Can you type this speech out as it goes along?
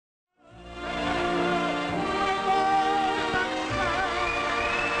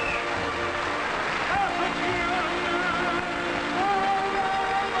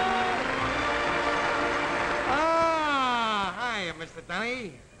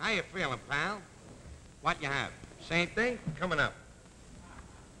How you feeling, pal? What you have? Same thing? Coming up.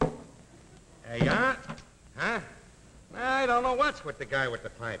 There you are. Huh? I don't know what's with the guy with the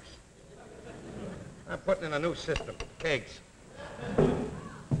pipes. I'm putting in a new system. Kegs.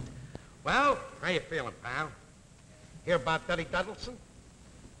 Well, how you feeling, pal? Hear about Duddy Duddleson?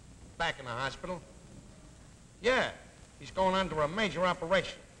 Back in the hospital. Yeah, he's going under a major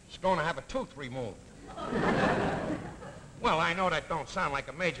operation. He's going to have a tooth removed. Well, I know that don't sound like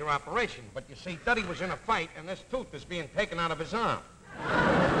a major operation, but you see, Duddy was in a fight, and this tooth is being taken out of his arm.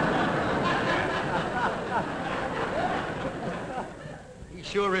 He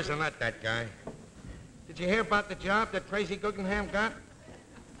sure is a nut, that guy. Did you hear about the job that Crazy Guggenham got?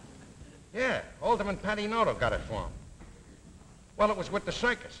 Yeah, Alderman Patty Noto got it for him. Well, it was with the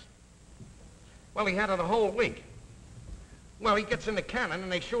circus. Well, he had it a whole week. Well, he gets in the cannon,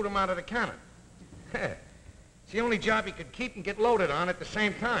 and they shoot him out of the cannon. It's the only job he could keep and get loaded on at the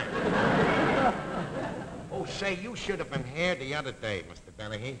same time. Oh, say, you should have been here the other day, Mr.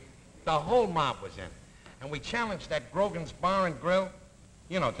 Dennehy. The whole mob was in. And we challenged that Grogan's Bar and Grill,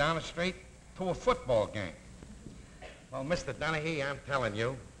 you know, down the street, to a football game. Well, Mr. Dennehy, I'm telling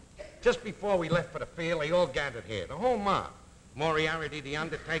you, just before we left for the field, they all gathered here, the whole mob. Moriarty, the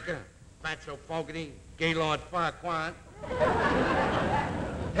Undertaker, Fatso Fogarty, Gaylord Farquaad,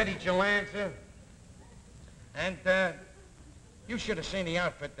 Teddy Jalanza, and you should have seen the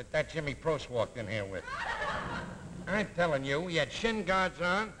outfit that Jimmy Prost walked in here with. I'm telling you, he had shin guards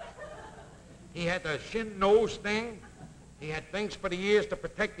on, he had the shin nose thing, he had things for the ears to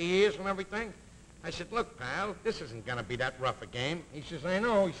protect the ears and everything. I said, look, pal, this isn't going to be that rough a game. He says, I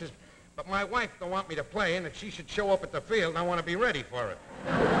know. He says, but my wife don't want me to play, and if she should show up at the field, I want to be ready for it.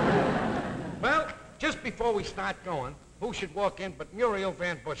 Well, just before we start going, who should walk in but Muriel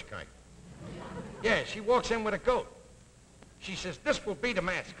Van Bushkite? Yeah, she walks in with a goat. She says, this will be the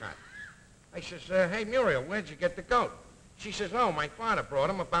mascot. I says, hey, Muriel, where'd you get the goat? She says, oh, my father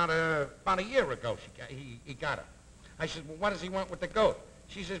brought him about a year ago. He got it. I said, well, what does he want with the goat?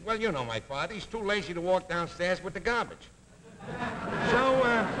 She says, well, you know my father. He's too lazy to walk downstairs with the garbage.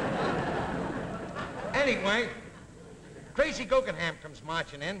 So, anyway, Crazy Guggenham comes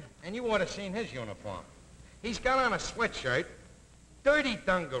marching in, and you ought to have seen his uniform. He's got on a sweatshirt, dirty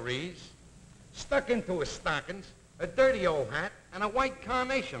dungarees, stuck into his stockings, a dirty old hat, and a white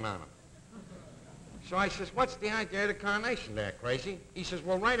carnation on him. So I says, what's the idea of the carnation there, Crazy? He says,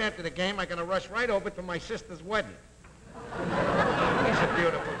 well, right after the game, I'm going to rush right over to my sister's wedding. He's a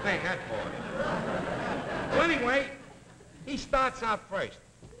beautiful thing, that boy. Well, anyway, he starts out first.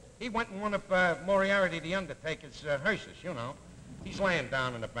 He went in one of Moriarty, the Undertaker's hearses, you know. He's laying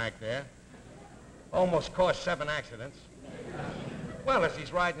down in the back there. Almost caused 7 accidents. Well, as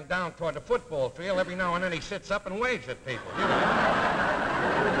he's riding down toward the football field, every now and then he sits up and waves at people, you know.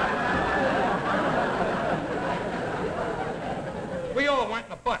 We all went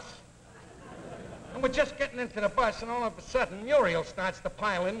in a bus. And we're just getting into the bus, and all of a sudden, Muriel starts to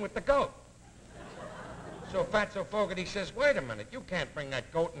pile in with the goat. So Fatso Fogarty says, wait a minute, you can't bring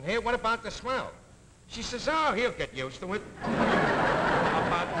that goat in here. What about the smell? She says, oh, he'll get used to it. How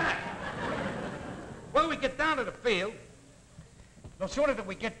about that? Well, we get down to the field. No sooner than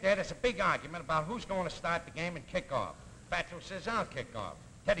we get there, there's a big argument about who's going to start the game and kick off. Fatso says, I'll kick off.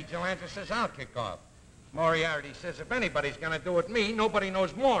 Teddy Jalanza says, I'll kick off. Moriarty says, if anybody's going to do it me, nobody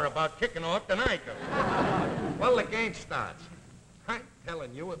knows more about kicking off than I do. Well, the game starts. I'm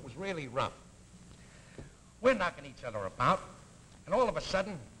telling you, it was really rough. We're knocking each other about, and all of a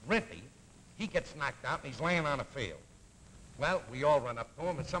sudden, Rimpy, he gets knocked out, and he's laying on the field. Well, we all run up to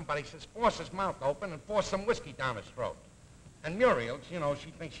him, and somebody says, force his mouth open and force some whiskey down his throat. And Muriel, you know,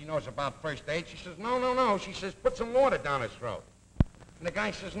 she thinks she knows about first aid. She says, no, no, no. She says, put some water down his throat. And the guy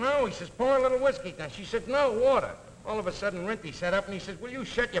says, no. He says, pour a little whiskey down. She said, no, water. All of a sudden, Rimpy sat up, and he says, will you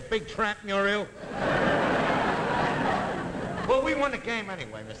shut your big trap, Muriel? Well, we won the game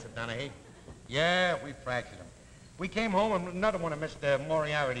anyway, Mr. Dennehy. Yeah, we fractured him. We came home, and another one of Mr.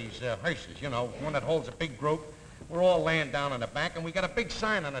 Moriarty's hearses, you know, one that holds a big group. We're all laying down in the back, and we got a big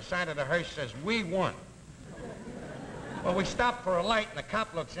sign on the side of the hearse that says, we won. Well, we stopped for a light, and the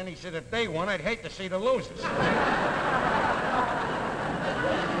cop looks in. He said, if they won, I'd hate to see the losers.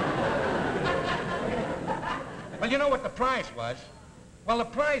 Well, you know what the prize was? Well, the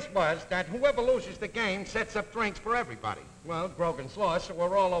prize was that whoever loses the game sets up drinks for everybody. Well, Grogan's lost, so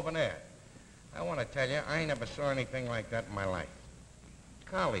we're all over there. I want to tell you, I never saw anything like that in my life.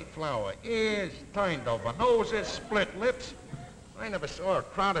 Cauliflower ears, turned over noses, split lips. I never saw a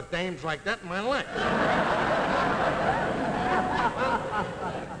crowd of dames like that in my life. Well,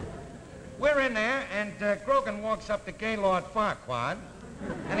 we're in there, And Grogan walks up to Gaylord Farquhar,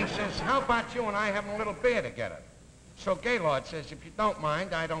 and he says, how about you and I having a little beer together? So Gaylord says, if you don't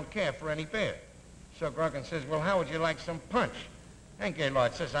mind, I don't care for any beer. So Grogan says, well, how would you like some punch? And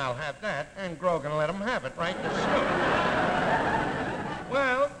Gaylord says, I'll have that, and Grogan let him have it right in the snoot.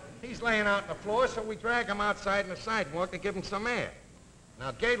 Well, he's laying out on the floor, so we drag him outside on the sidewalk to give him some air.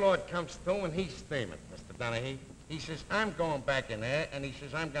 Now, Gaylord comes through, and he's steaming, Mr. Donaghy. He says, I'm going back in there, and he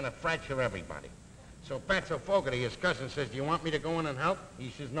says, I'm going to fracture everybody. So Fatso Fogarty, his cousin, says, do you want me to go in and help?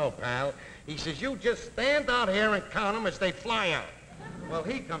 He says, no, pal. He says, you just stand out here and count them as they fly out. Well,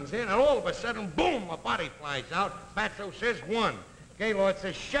 he comes in, and all of a sudden, boom, a body flies out. Fatso says, 1. Gaylord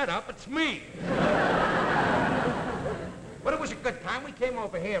says, shut up, it's me. But it was a good time. We came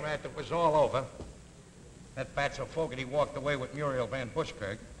over here after it was all over. That Fatso Fogarty walked away with Muriel Van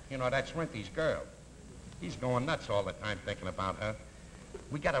Buskirk. You know, that's Renty's girl. He's going nuts all the time thinking about her.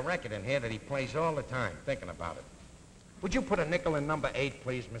 We got a record in here that he plays all the time, thinking about it. Would you put a nickel in number 8,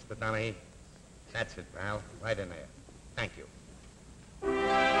 please, Mr. Donaghy? That's it, pal. Right in there. Thank you.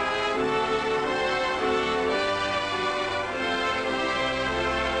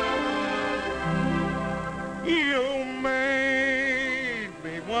 You made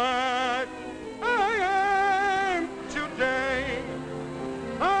me what I am today.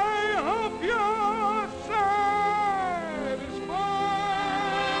 I hope you're satisfied.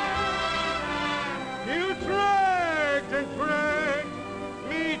 You dragged and dragged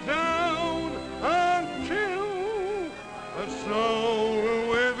me down until the soul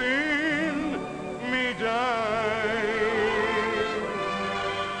within me died.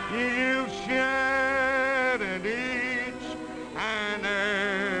 You shattered each and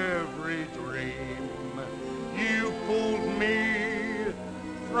every dream. You fooled me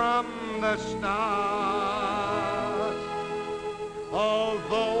from the start.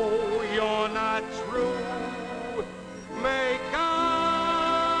 Although you're not true, may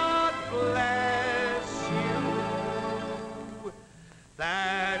God bless you.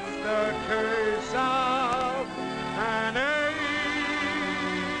 That's the curse of an aching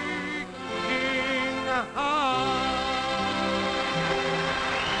heart.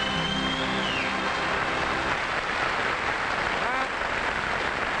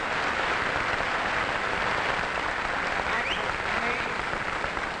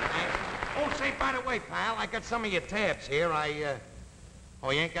 Oh, say, by the way, pal, I got some of your tabs here. Oh,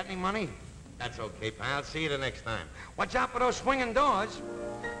 you ain't got any money? That's okay, pal. See you the next time. Watch out for those swinging doors.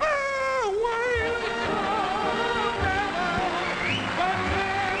 Oh, wait.